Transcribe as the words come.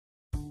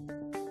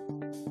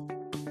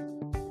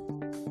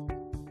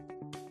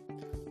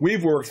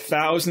We've worked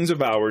thousands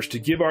of hours to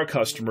give our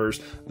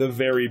customers the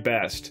very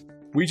best.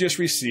 We just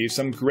received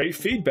some great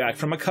feedback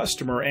from a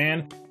customer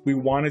and we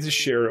wanted to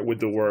share it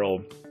with the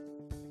world.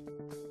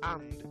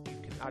 And you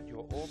can add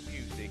your own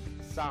music,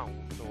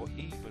 sounds, or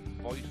even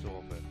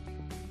voiceover.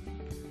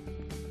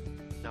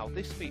 Now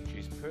this feature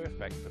is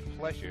perfect for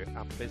pleasure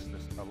and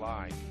business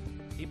alike.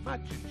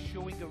 Imagine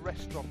showing a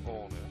restaurant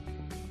owner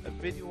a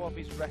video of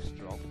his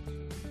restaurant,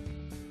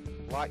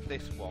 like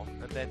this one,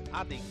 and then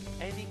adding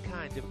any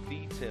kind of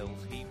details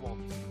he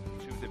wants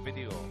to the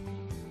video.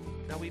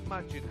 Now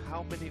imagine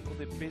how many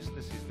other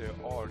businesses there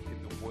are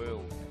in the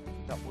world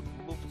that would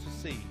love to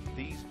see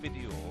these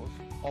videos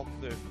on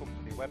their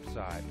company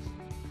websites.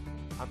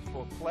 And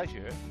for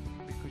pleasure,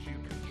 because you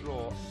can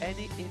draw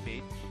any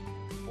image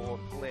or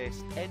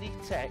place any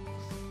text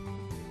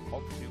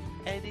onto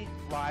any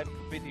live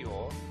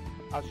video,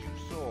 as you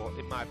saw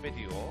in my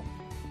video,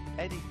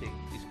 anything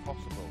is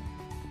possible.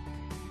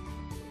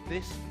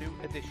 This new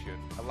edition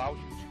allows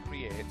you to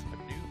create a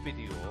new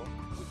video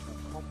which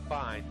will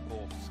combine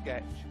both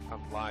sketch and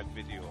live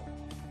video.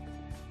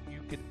 You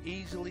can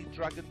easily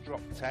drag and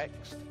drop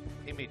text,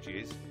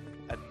 images,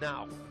 and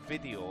now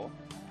video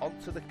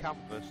onto the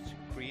canvas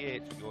to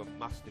create your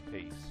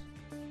masterpiece.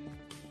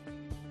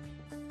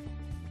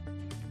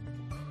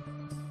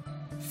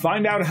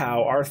 Find out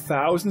how our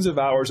thousands of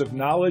hours of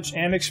knowledge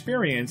and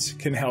experience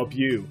can help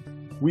you.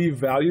 We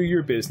value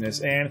your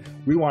business and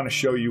we want to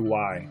show you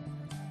why.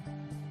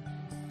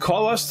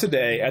 Call us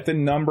today at the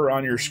number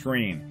on your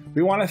screen.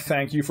 We want to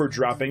thank you for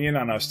dropping in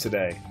on us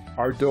today.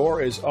 Our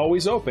door is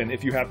always open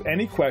if you have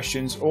any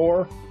questions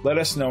or let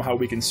us know how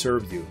we can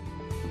serve you.